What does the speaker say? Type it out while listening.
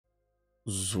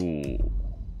So.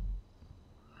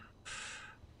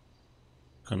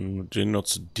 Kann mit denen noch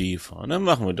zu D fahren. Dann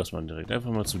machen wir das mal direkt.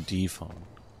 Einfach mal zu D fahren.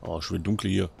 Oh, schön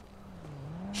dunkel hier.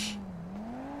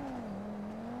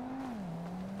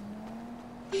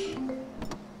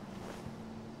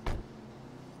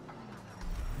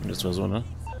 Das war so, ne?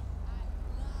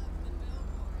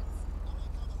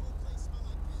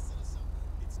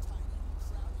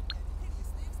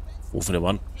 Rufen der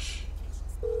Mann.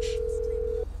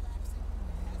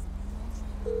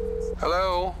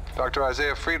 Hello, Dr.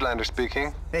 Isaiah Friedlander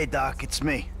speaking. Hey, Doc, it's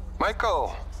me.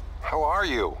 Michael, how are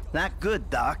you? Not good,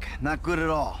 Doc. Not good at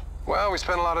all. Well, we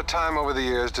spent a lot of time over the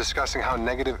years discussing how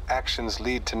negative actions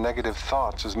lead to negative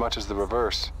thoughts as much as the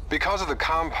reverse. Because of the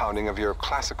compounding of your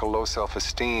classical low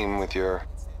self-esteem with your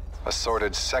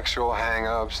assorted sexual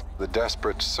hang-ups, the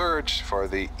desperate search for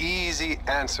the easy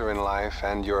answer in life,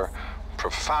 and your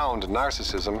profound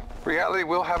narcissism, reality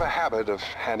will have a habit of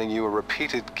handing you a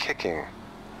repeated kicking.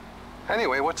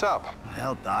 Anyway, what's up?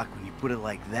 Hell, Doc, when you put it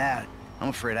like that, I'm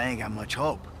afraid I ain't got much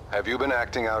hope. Have you been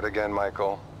acting out again,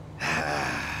 Michael?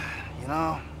 You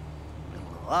know, a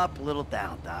little up, a little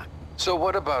down, Doc. So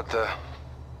what about the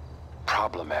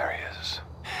problem areas?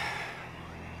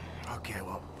 Okay,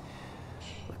 well,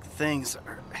 look, things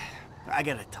are... I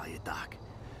gotta tell you, Doc,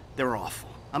 they're awful.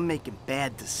 I'm making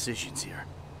bad decisions here.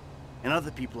 And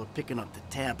other people are picking up the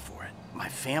tab for it. My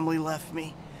family left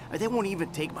me. They won't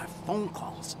even take my phone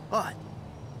calls. But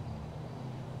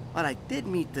I did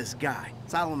meet this guy,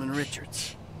 Solomon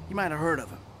Richards. You might have heard of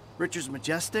him. Richards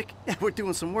Majestic? Yeah, we're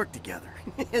doing some work together.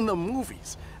 In the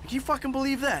movies. Can you fucking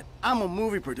believe that? I'm a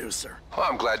movie producer. Well,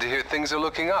 I'm glad to hear things are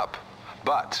looking up.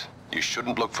 But you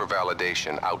shouldn't look for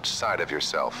validation outside of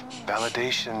yourself.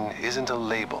 Validation isn't a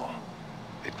label.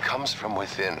 It comes from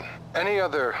within. Any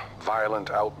other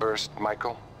violent outburst,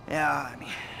 Michael? Yeah, I mean,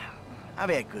 I've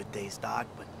had good days, Doc,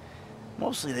 but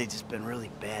mostly they've just been really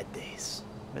bad days.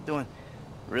 Been doing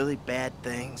really bad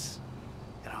things,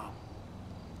 you know,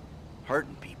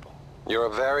 hurting people. You're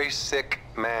a very sick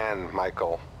man,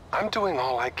 Michael. I'm doing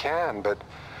all I can, but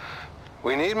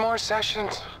we need more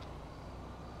sessions.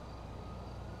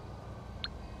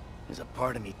 There's a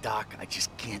part of me, Doc, I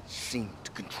just can't seem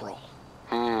to control.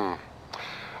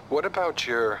 What about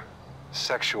your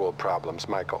sexual problems,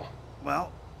 Michael?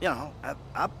 Well, you know,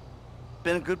 I've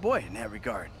been a good boy in that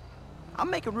regard. I'm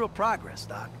making real progress,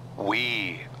 Doc.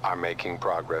 We are making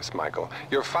progress, Michael.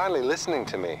 You're finally listening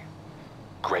to me.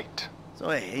 Great. So,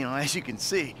 hey, you know, as you can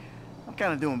see, I'm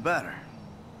kind of doing better.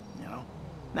 You know,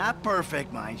 not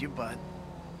perfect, mind you, but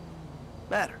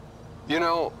better. You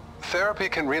know, therapy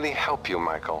can really help you,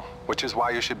 Michael, which is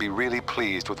why you should be really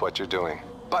pleased with what you're doing.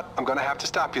 But I'm gonna have to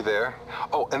stop you there.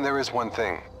 Oh, and there is one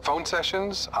thing. Phone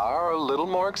sessions are a little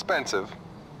more expensive,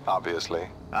 obviously.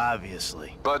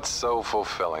 Obviously. But so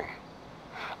fulfilling.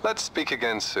 Let's speak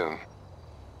again soon.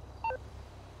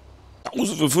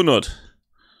 1500.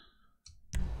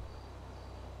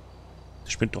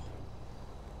 Das spinnt doch.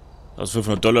 Das ist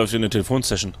 $500 für eine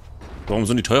Telefonsession. Warum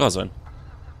sollen die teurer sein?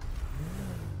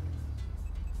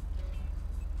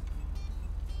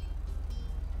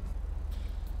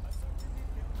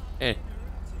 Ey.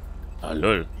 Ah,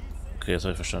 lol. Okay, jetzt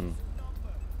habe ich verstanden.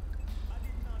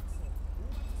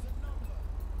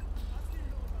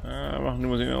 Machen die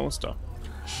Musik aus da.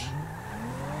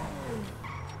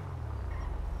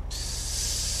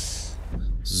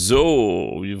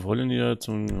 So, wir wollen ja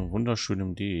zum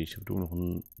wunderschönen D. Ich habe noch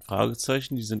ein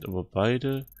Fragezeichen, die sind aber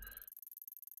beide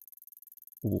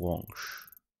orange.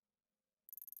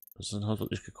 Das ist ein Haus, was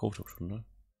ich gekauft habe schon, ne?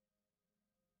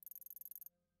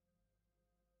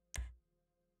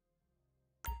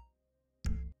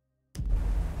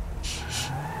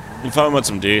 Dann fahren wir mal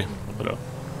zum D. Oder?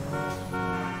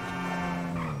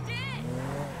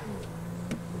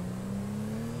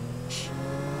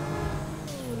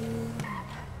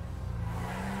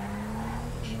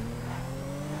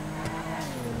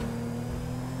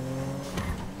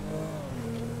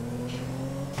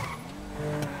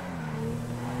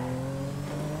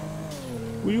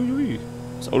 Uiuiui.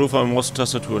 Das Autofahren brauchst du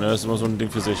Tastatur, ne? Das ist immer so ein Ding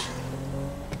für sich.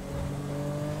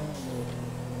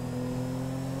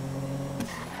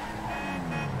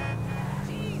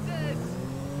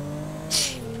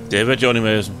 Der wird ja auch nicht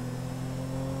mehr helfen.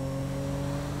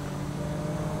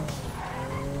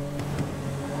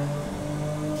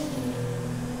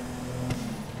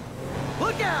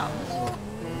 Look out!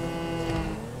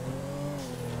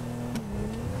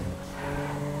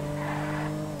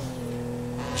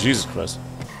 Jesus Christ.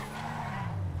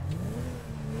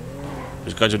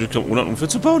 Ich kann ja durchkommen, ohne einen Unfall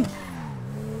zu bauen.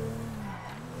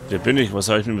 Wer bin ich? Was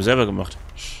habe ich mit mir selber gemacht?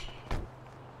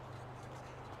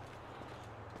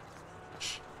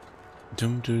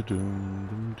 Dum, dum, dum,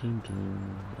 dum, dum,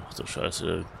 dum. Ach du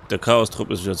Scheiße, der Chaos-Trupp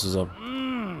ist wieder zusammen.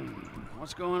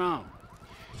 What's going on?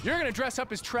 You're gonna dress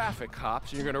up as traffic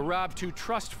cops, and you're gonna rob 2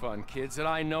 trust fund kids that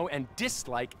I know and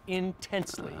dislike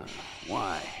intensely.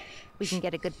 Why? We can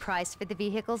get a good price for the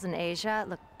vehicles in Asia.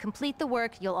 Look, complete the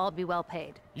work, you'll all be well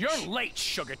paid. You're late,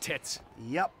 sugar tits.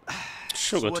 Yep.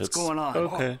 Sugar So what's tits. going on?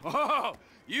 Okay. Oh,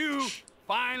 you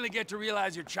finally get to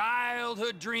realize your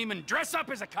childhood dream and dress up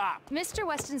as a cop. Mr.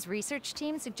 Weston's research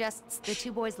team suggests the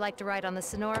 2 boys like to ride on the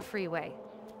Sonora Freeway.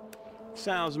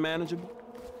 Sounds manageable.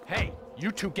 Hey,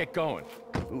 you 2 get going.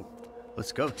 Ooh,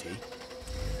 let's go, T.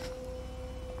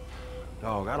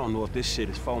 Dog, I don't know if this shit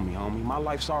is for me, homie. My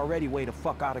life's already way the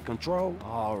fuck out of control.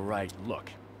 All right, look.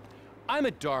 I'm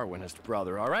a Darwinist,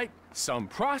 brother, all right? Some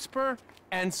prosper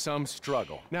and some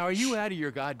struggle. Now, are you out of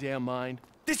your goddamn mind?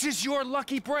 This is your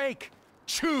lucky break.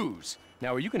 Choose.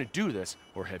 Now, are you gonna do this,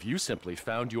 or have you simply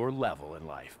found your level in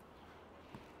life?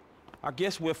 I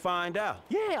guess we'll find out.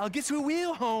 Yeah, I guess we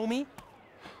will, homie.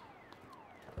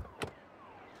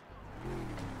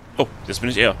 Oh, jetzt bin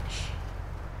ich er.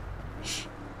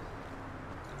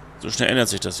 So schnell ändert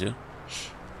sich das hier.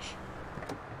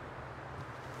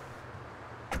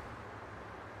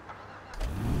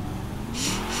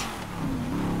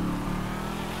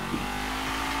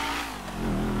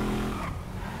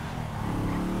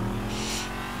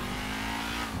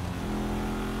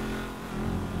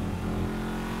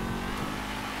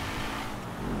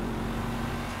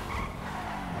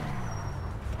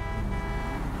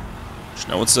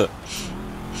 Schnauze.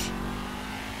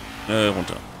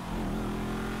 Runter.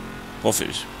 Hoffe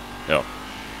ich. Ja.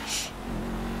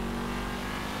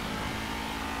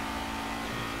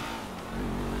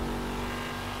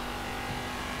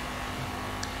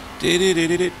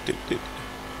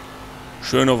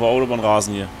 Schön auf der Autobahn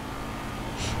rasen hier.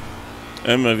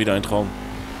 Immer wieder ein Traum.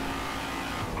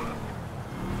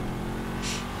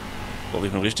 Brauche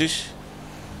ich noch richtig?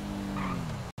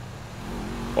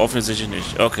 Offensichtlich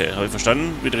nicht. Okay, habe ich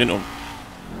verstanden. Wir drehen um.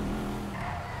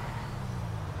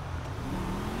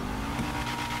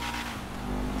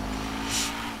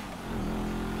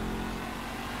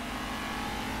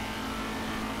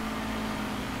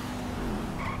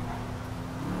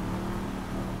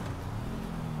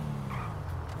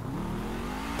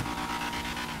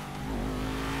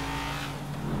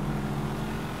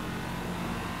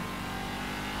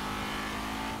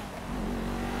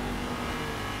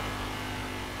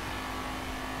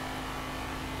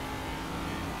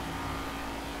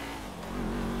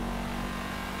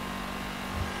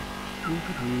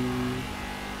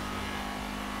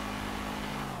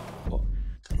 Boah,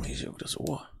 hier ist das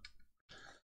Ohr.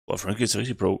 Boah, Frankie ist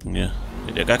richtig broken hier.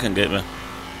 Der hat ja gar kein Geld mehr.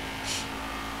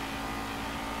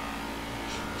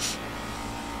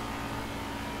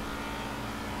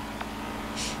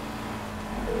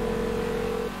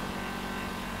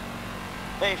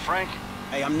 Hey, Frank.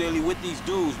 Hey, I'm nearly with these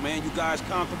dudes, man. You guys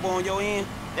comfortable on your end?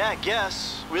 Yeah, I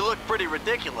guess. We look pretty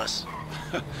ridiculous.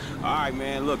 All right,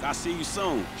 man. Look, I'll see you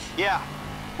soon. Yeah.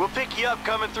 We'll pick you up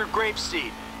coming through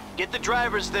Grapeseed. Get the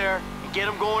drivers there and get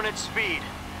them going at speed.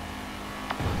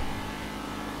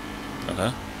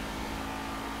 Okay.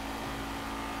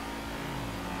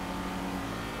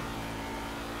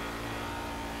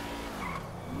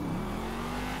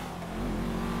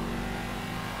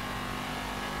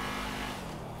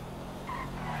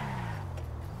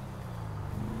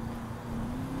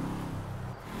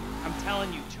 I'm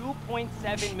telling you,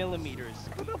 2.7 millimeters.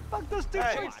 What the fuck does 2.7?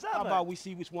 Hey, how about we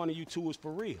see which one of you two is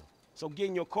for real? So get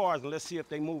in your cars and let's see if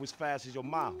they move as fast as your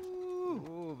mouth.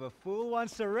 Ooh, the fool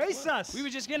wants to race us. We were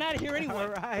just getting out of here anyway. All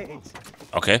right.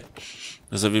 Okay.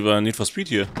 Das ist ja wie bei Need for Speed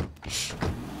hier.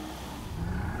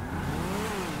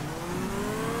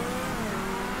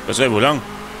 Was wäre wohl lang?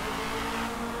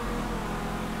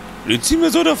 Den ziehen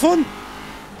wir so davon.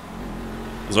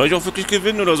 Soll ich auch wirklich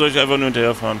gewinnen oder soll ich einfach nur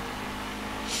hinterherfahren?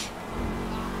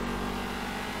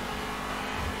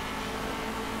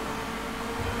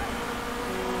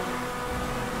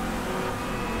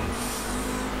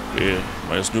 Okay,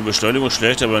 weil es nur Beschleunigung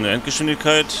schlecht, aber eine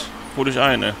Endgeschwindigkeit hole ich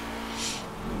ein, ne?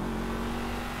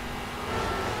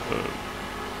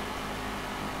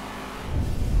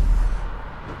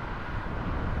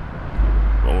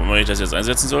 Warum immer ich das jetzt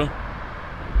einsetzen soll?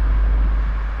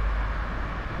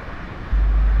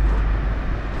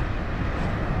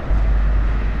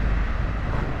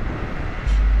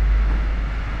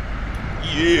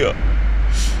 Yeah!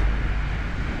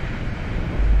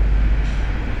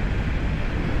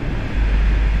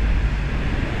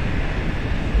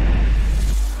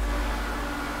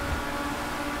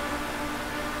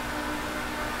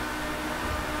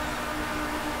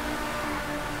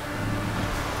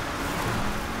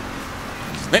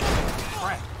 Nee.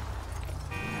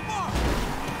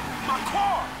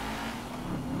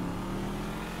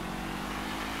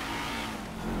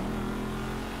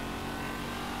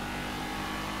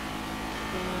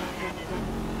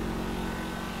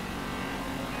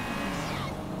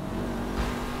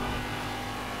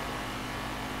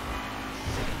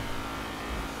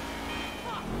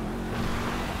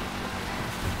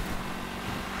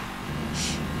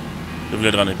 Ich bin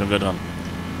wieder dran, ich bin wieder dran.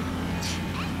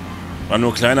 War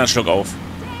nur ein kleiner Schluck auf.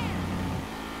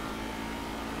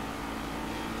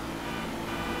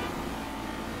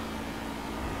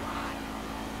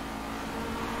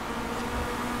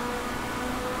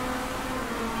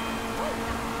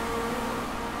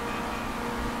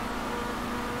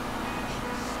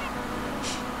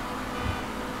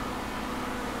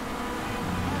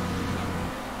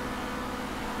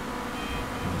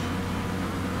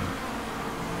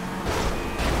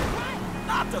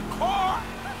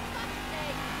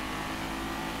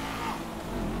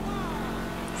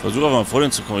 Versuche aber mal vor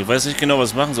den zu kommen. Ich weiß nicht genau, was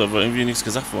ich machen soll, weil irgendwie nichts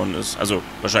gesagt worden ist. Also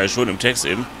wahrscheinlich schon im Text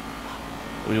eben.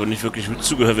 Aber ich habe nicht wirklich mit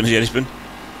zugehört, wenn ich ehrlich bin.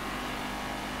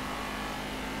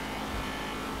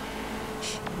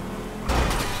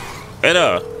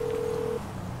 Alter!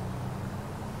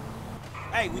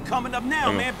 Hey, we coming up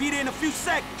now, man. Be there in a few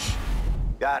seconds.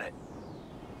 Got it.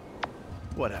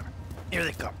 Whatever. Here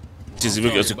they come. Die sind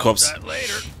wirklich aus den Cops.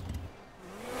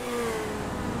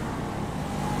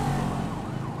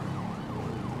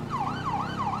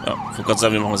 Ja, vor Gott sei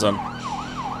Dank, wir machen es an.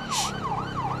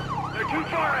 They're too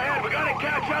far ahead. We gotta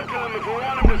catch up to them if we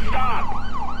want them to stop.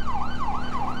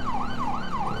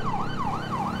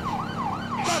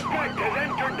 Suspect has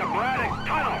entered the Braddock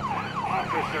Tunnel.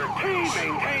 Officer T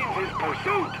maintains his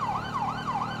pursuit.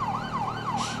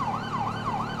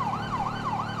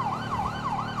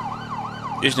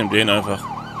 Ich nehme den einfach.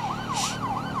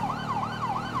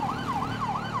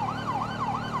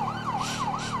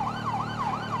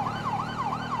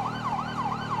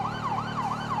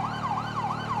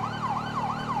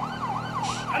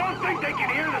 I don't think they can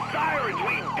hear the sirens.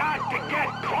 We got to get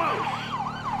close.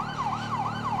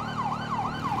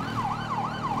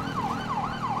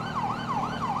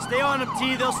 Stay on them,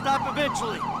 T. They'll stop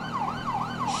eventually.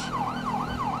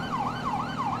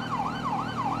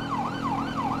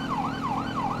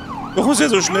 Warum ist er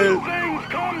so schnell? Good things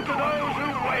come to those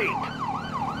who wait.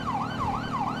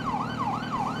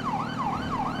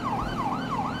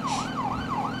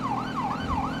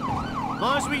 As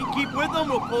long as we can keep with them,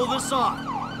 we'll pull this off.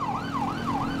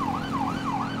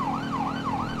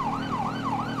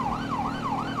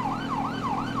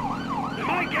 Am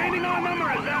I gaining on them,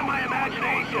 or is that my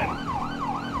imagination?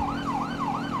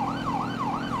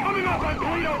 Coming up on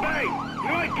Toledo Bay. We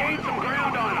might gain some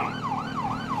ground on them.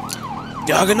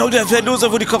 Ja, genau, der fährt los,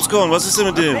 wo die Cops kommen. Was ist denn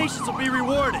mit dem? Patience will be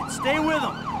rewarded. Stay with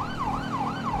them.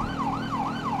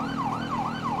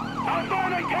 How far are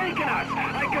they taking us?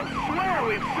 I could swear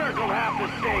we've circled half the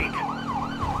state.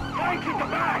 Frank's at the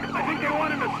back. I think they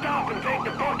want him to stop and take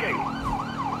the booking.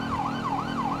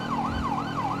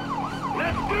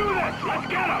 Let's do this. Let's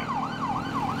get him.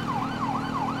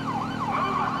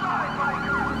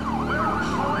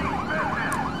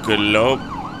 Glaubt,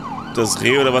 das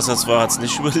Reh oder was das war, hat es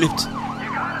nicht überlebt.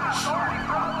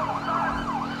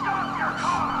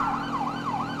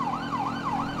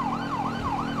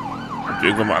 Und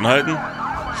irgendwann mal anhalten.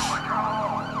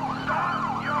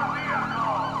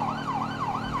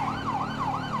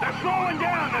 They're slowing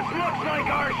down. This looks like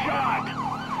our shot.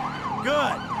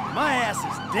 Good. My ass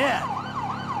is dead.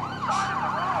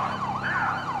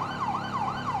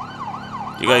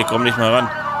 Digga, ich komm nicht mal ran.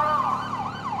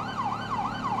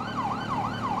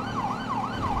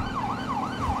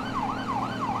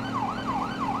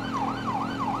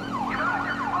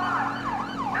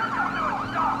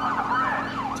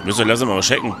 Sie müssen langsam mal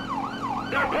checken.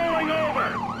 They're pulling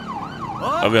over.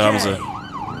 Aber wir haben sie.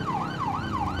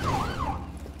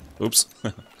 Ups.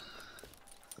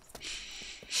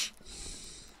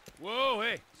 Whoa,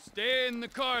 hey, stay in the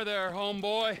car there,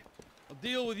 homeboy. I'll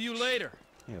deal with you later.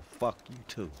 Yeah, fuck you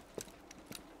too.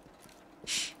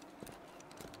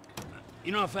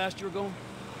 You know how fast you were going?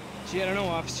 Gee, I don't know,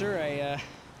 officer. I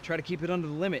try to keep it under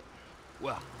the limit.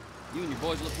 Well, you and your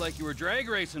boys look like you were drag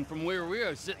racing from where we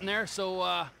were sitting there, so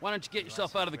why don't you get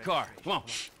yourself out of the car? Come on.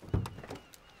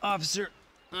 Officer,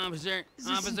 Officer, is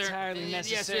this entirely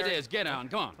necessary? Yes, it is. Get on.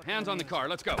 Come on. Hands on the car.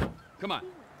 Let's go. Come on.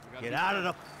 Get out of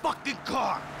the fucking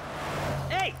car.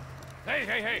 Hey! Hey,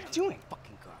 hey, hey. What are you doing?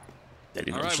 Fucking car.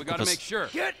 All right, we gotta make sure.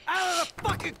 Get out of the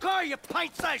fucking car, you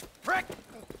pint-sized prick!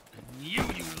 You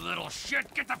little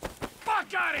shit, get the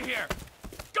fuck out of here!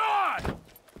 Go on!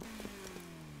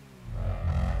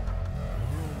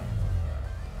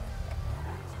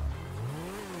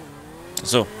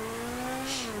 So.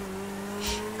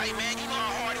 Hey man, you know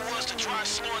how hard it was to drive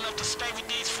slow enough to stay with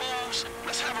these fools?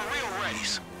 Let's have a real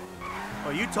race.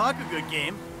 Oh, you talk a good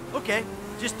game. Okay,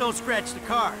 just don't scratch the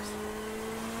cars.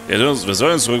 Ja, wir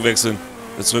sollen zurückwechseln.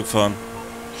 Zurückfahren.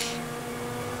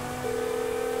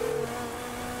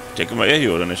 Ich denke mal, er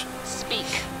hier, oder nicht? Speak.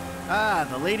 Ah,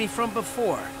 the lady from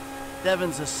before.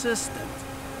 Devin's assistant.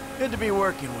 Good to be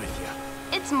working with you.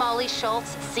 It's Molly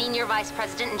Schultz, Senior Vice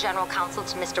President and General Counsel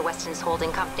to Mr. Weston's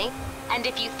holding company. And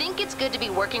if you think it's good to be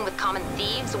working with common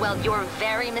thieves, well, you're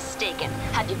very mistaken.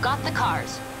 Have you got the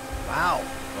cars? Wow,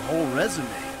 the whole resume.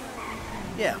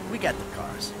 Yeah, we got the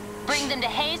cars. Bring them to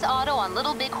Hayes Auto on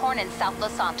Little Bighorn in South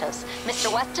Los Santos.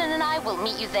 Mr. Weston and I will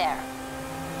meet you there.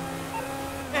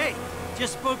 Hey,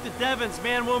 just spoke to Devin's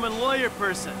man-woman lawyer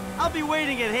person. I'll be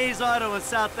waiting at Hayes Auto in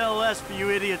South LS for you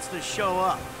idiots to show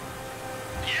up.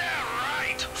 Yeah,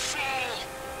 right, fool.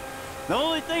 The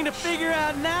only thing to figure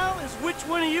out now is which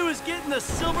one of you is getting the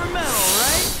silver medal,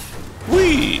 right?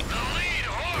 Hui! The lead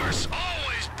horse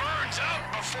always burns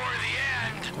out before the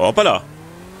end. Hoppala!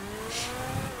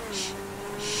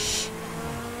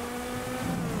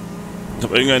 Ich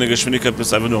habe irgendeine Geschwindigkeit,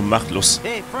 bist einfach nur machtlos.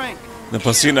 Hey, Frank. Dann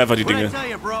passieren einfach die Dinge. What I tell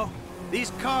you, bro?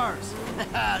 These cars.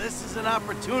 This is an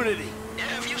opportunity.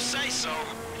 Yeah, if you say so.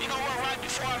 You know what, right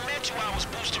before I met you, I was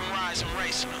boosting rides and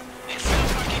racing them. It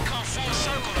feels like it come full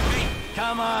circle to me.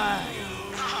 Come on.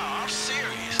 No, I'm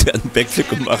serious. Der hat einen Backflip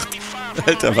gemacht.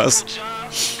 Alter, was?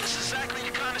 This is exactly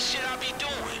the kind of shit I be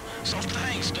doing. So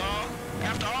thanks, dog.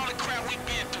 After all the crap we've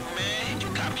been through, man, you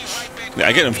got me right back. Ja,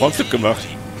 er hat einen Frontflip gemacht.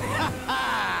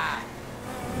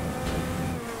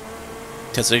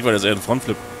 Tatsächlich war das eher ein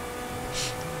Frontflip.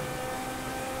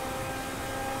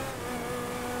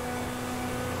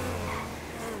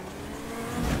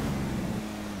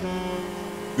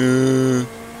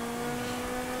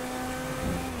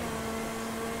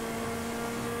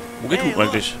 Wo geht du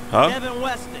eigentlich? Ha?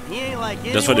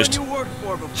 Das war Licht.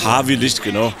 H wie Licht,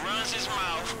 genau.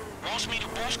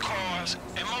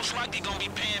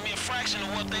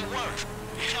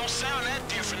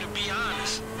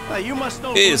 You must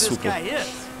know who this guy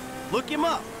is. Look him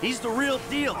up. He's the real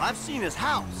deal. I've seen his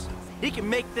house. He can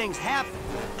make things happen.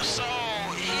 So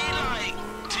he like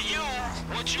to you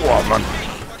what you Oh, man.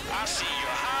 I see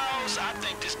your house. I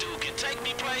think this dude can take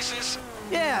me places.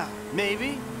 Yeah,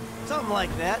 maybe. Something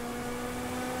like that.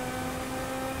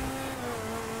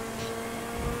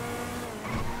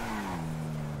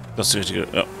 Das ist die richtige,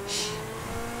 ja.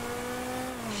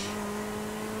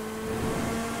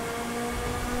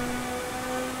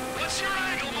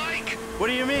 What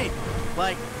do you mean?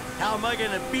 Like, how am I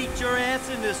gonna beat your ass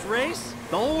in this race?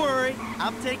 Don't worry,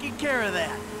 I'm taking care of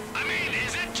that. I mean,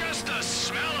 is it just a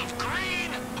smell of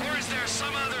green, or is there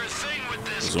some other thing with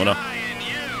this Zona. guy and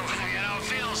you? You know,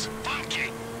 feels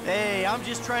funky. Hey, I'm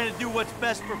just trying to do what's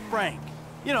best for Frank.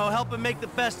 You know, help him make the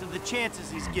best of the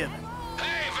chances he's given.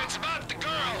 Hey, if it's about the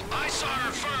girl, I saw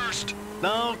her first.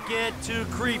 Don't get too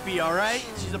creepy, all right?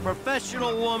 She's a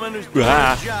professional woman who's doing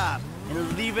her job,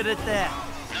 and leave it at that.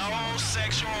 No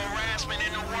sexual harassment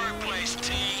in the workplace,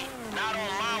 T. Not on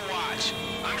my watch.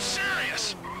 I'm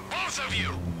serious. Both of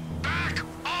you, back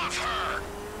off her.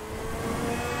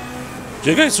 Ich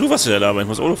höre gar nicht zu, was der da labert. Ich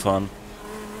muss Auto fahren.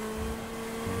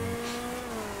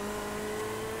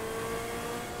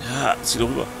 Ja, zieh doch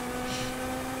rüber.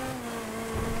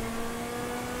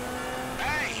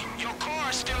 Hey, your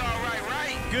car's still all right,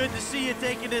 right? Good to see you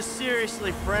taking this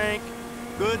seriously, Frank.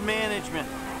 Good management.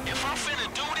 If I'm finna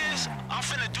do this, I'm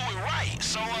finna do it right.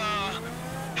 So,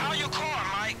 how your car,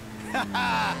 Mike?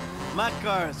 My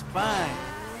car's fine.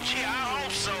 Yeah, I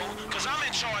hope so, because I'm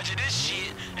in charge of this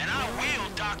shit, and I will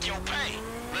dock your pay.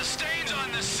 The stains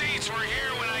on the seats were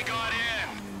here when I got in.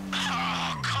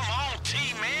 Oh, come on,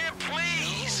 T-Man,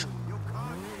 please.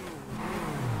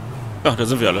 Ach, da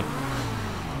sind wir alle.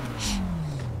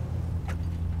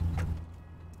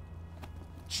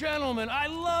 Gentlemen, I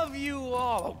love you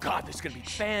all. Oh, God, this is going to be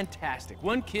fantastic.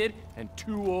 One kid and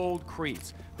two old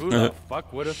creeps. Who the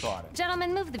fuck would have thought it?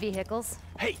 Gentlemen, move the vehicles.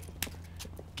 Hey,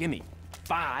 gimme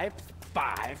 5,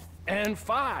 5, and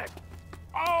 5.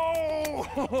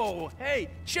 Oh, hey,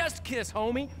 just kiss,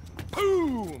 homie.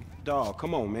 Boom! Dog,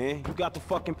 come on, man. You got the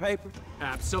fucking paper?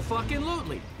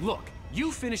 Abso-fucking-lutely. Look,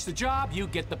 you finish the job, you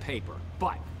get the paper.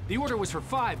 But the order was for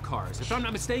 5 cars. If I'm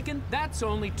not mistaken, that's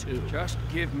only 2. Just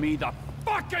give me the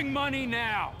fucking money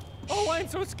now! Oh, I'm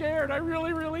so scared. I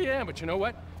really, really am. But you know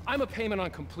what? I'm a payment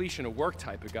on completion of work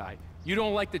type of guy. You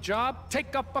don't like the job?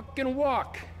 Take a fucking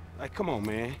walk. Like, come on,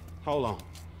 man. Hold on.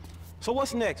 So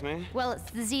what's next, man? Well,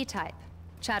 it's the Z-type.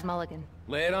 Chad Mulligan.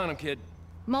 Lay it on him, kid.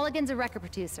 Mulligan's a record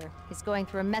producer. He's going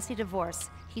through a messy divorce.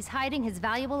 He's hiding his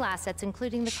valuable assets,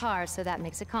 including the car, so that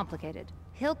makes it complicated.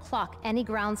 He'll clock any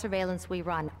ground surveillance we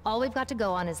run. All we've got to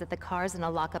go on is that the car's in a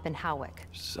lockup in Howick.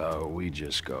 So we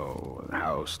just go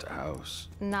house to house?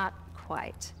 Not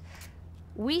quite.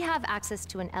 We have access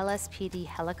to an LSPD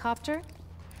helicopter.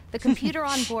 The computer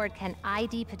on board can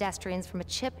ID pedestrians from a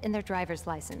chip in their driver's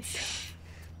license.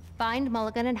 Find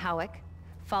Mulligan in Howick,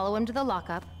 follow him to the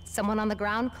lockup, someone on the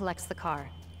ground collects the car.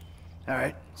 All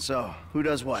right, so who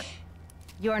does what?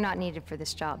 You're not needed for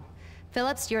this job.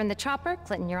 Phillips, you're in the chopper,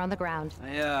 Clinton, you're on the ground.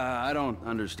 Yeah, I don't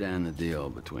understand the deal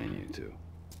between you two.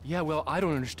 Yeah, well, I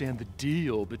don't understand the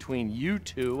deal between you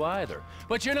two either.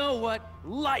 But you know what?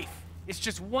 Life is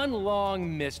just one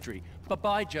long mystery.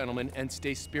 Bye-bye, gentlemen, and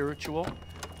stay spiritual.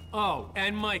 Oh,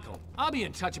 and Michael, I'll be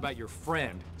in touch about your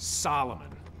friend, Solomon.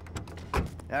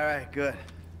 All right, good.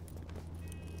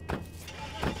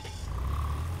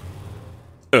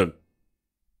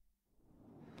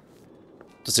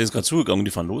 Das Ding ist gerade zugegangen,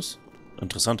 die fahren los.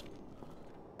 Interessant.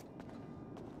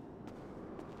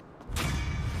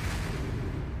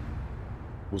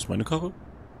 Wo ist meine Karre?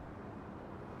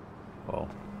 Wow.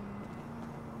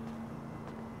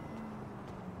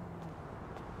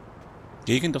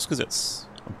 Gegen das Gesetz.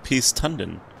 Und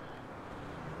Pestanden.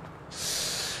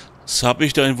 Jetzt habe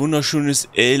ich da ein wunderschönes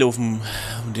L auf dem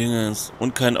Dingens.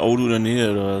 Und kein Auto in der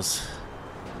Nähe oder was?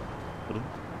 Oder?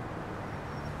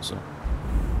 So.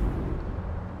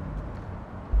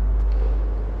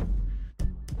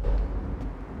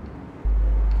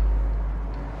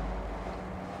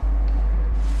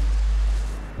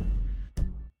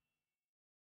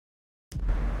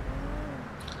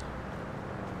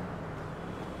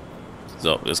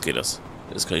 So, jetzt geht das.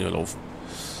 Jetzt kann ich ja laufen.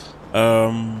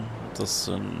 Das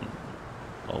sind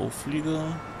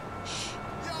Auflieger.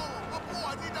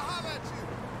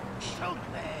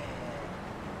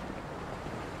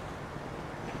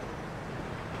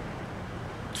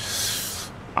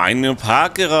 Eine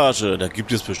Parkgarage. Da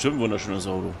gibt es bestimmt ein wunderschönes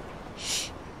Auto.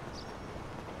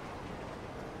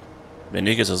 Wenn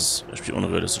nicht, ist das Spiel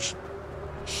unrealistisch.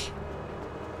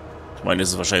 Ich meine,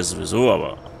 ist es wahrscheinlich sowieso,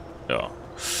 aber ja.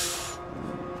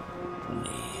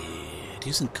 Nee,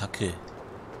 die sind kacke.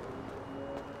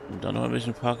 Und dann noch ein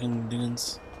welchen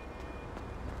Parking-Dingens.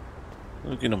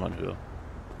 Wir gehen nochmal höher.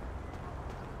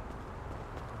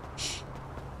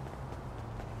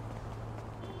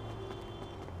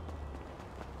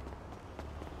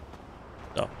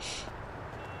 Ja.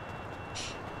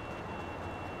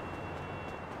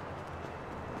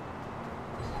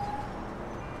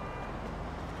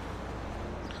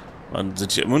 Mann,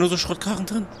 sind hier immer nur so Schrottkarren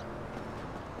drin?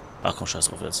 Ach komm, scheiß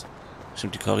drauf jetzt.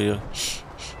 Stimmt die Karre hier.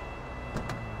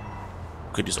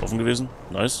 Okay, die ist offen gewesen.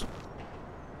 Nice.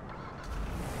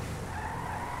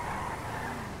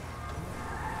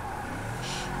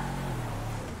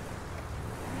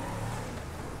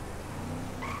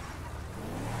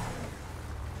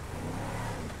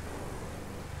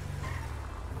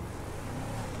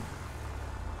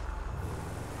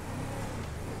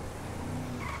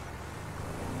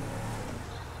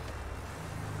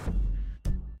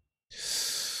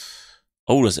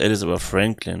 Oh, das L ist aber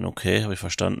Franklin. Okay, habe ich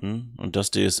verstanden. Und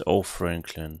das D ist auch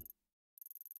Franklin.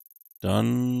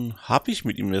 Dann habe ich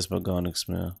mit ihm erstmal gar nichts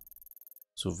mehr.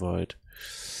 Soweit.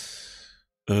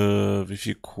 Wie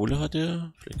viel Kohle hat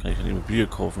er? Vielleicht kann ich eine Immobilie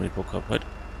kaufen, wenn ich Bock habe. Halt.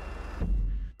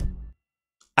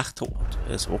 8.000.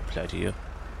 Er ist auch pleite hier.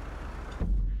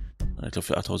 Ich glaube,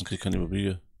 für 8.000 kriege ich keine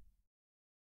Immobilie.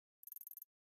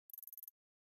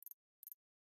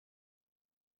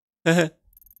 Hehe.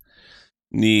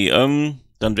 Nee,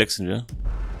 dann wechseln wir.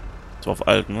 So auf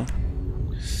alt, ne?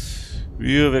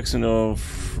 Wir wechseln auf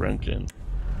Franklin.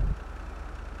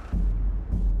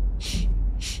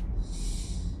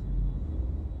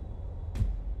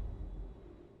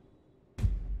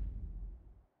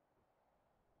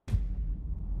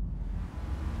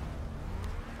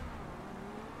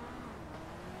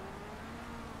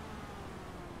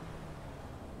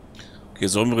 Okay,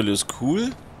 Sonnenbrille ist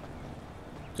cool.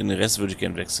 Den Rest würde ich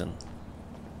gern wechseln.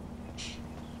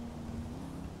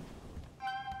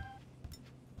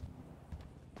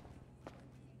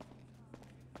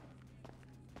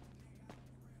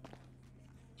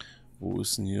 Wo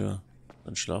ist denn hier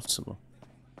ein Schlafzimmer?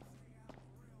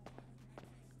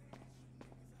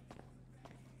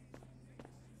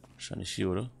 Wahrscheinlich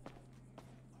hier, oder?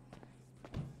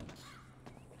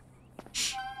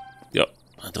 Ja,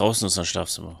 draußen ist ein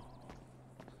Schlafzimmer.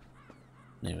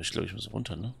 Ne, ich glaube, ich muss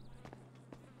runter, ne?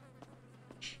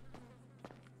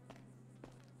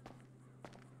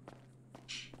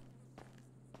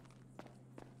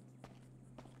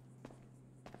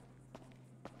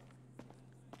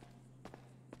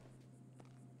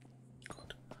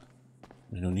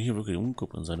 Ich bin noch nie hier wirklich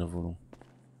umgeguckt in seiner Wohnung.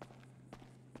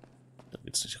 Da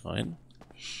geht's nicht rein.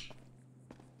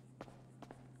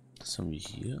 Was haben wir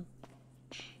hier?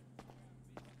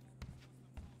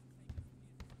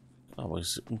 Aber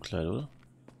es ist Umkleid, oder?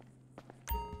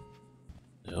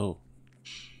 Jo.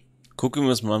 Gucken wir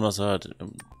uns mal an, was er hat.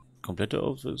 Komplette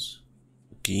Outfits.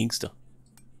 Gangster.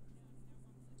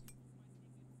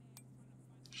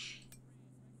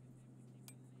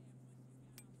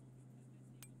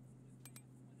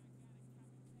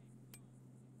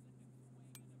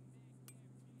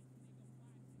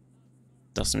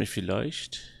 Das nämlich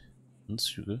vielleicht.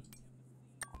 Anzüge.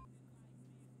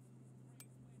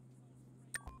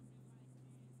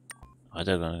 Hat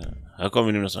er gar nicht. Ja komm,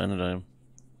 wir nehmen das eine daheim.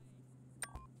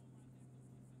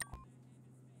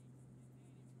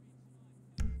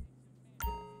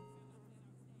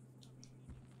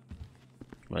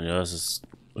 Ich meine, ja, es ist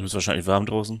wahrscheinlich warm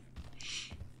draußen.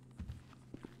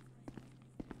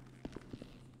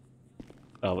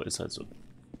 Aber ist halt so.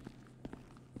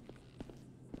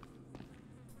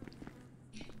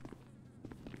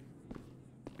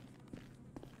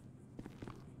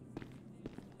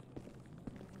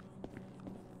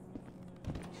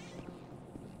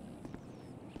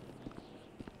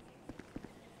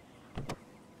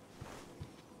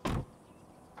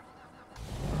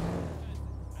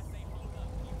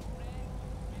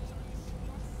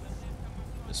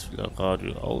 Ist wieder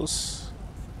Radio aus.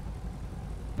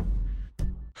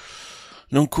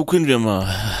 Nun gucken wir mal.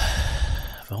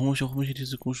 Warum ich auch immer hier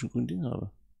diese komischen grünen Dinge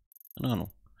habe. Keine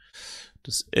Ahnung.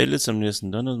 Das L ist am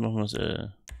nächsten dann machen wir das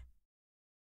L.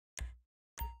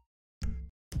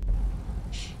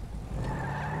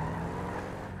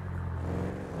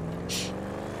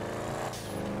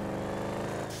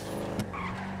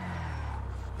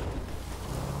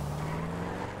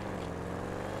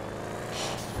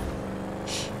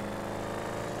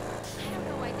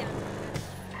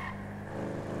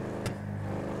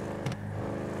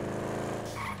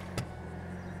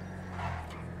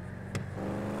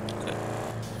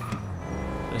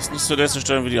 Ist nicht so der zu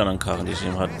steuern wie die anderen Karren, die ich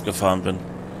eben halt gefahren bin.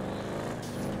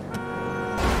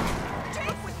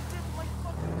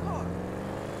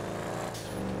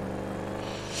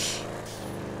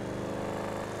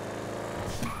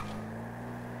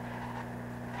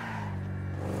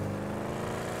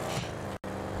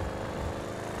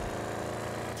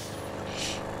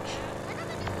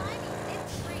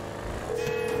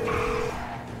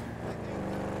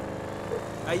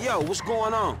 Hey yo, what's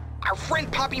going on? Our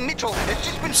friend Poppy Mitchell has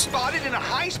just been spotted in a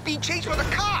high-speed chase by the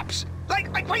cops.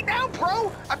 Like right now,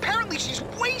 bro. Apparently she's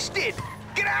wasted.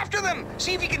 Get after them.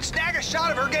 See if you can snag a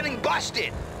shot of her getting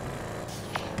busted.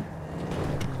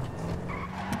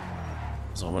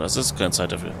 So, aber das ist keine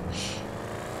Zeit dafür.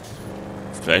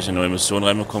 Vielleicht eine neue Mission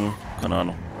reinbekommen. Keine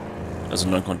Ahnung. Also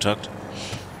einen neuen Kontakt.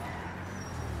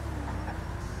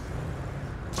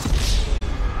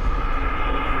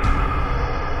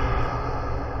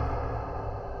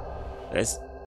 Es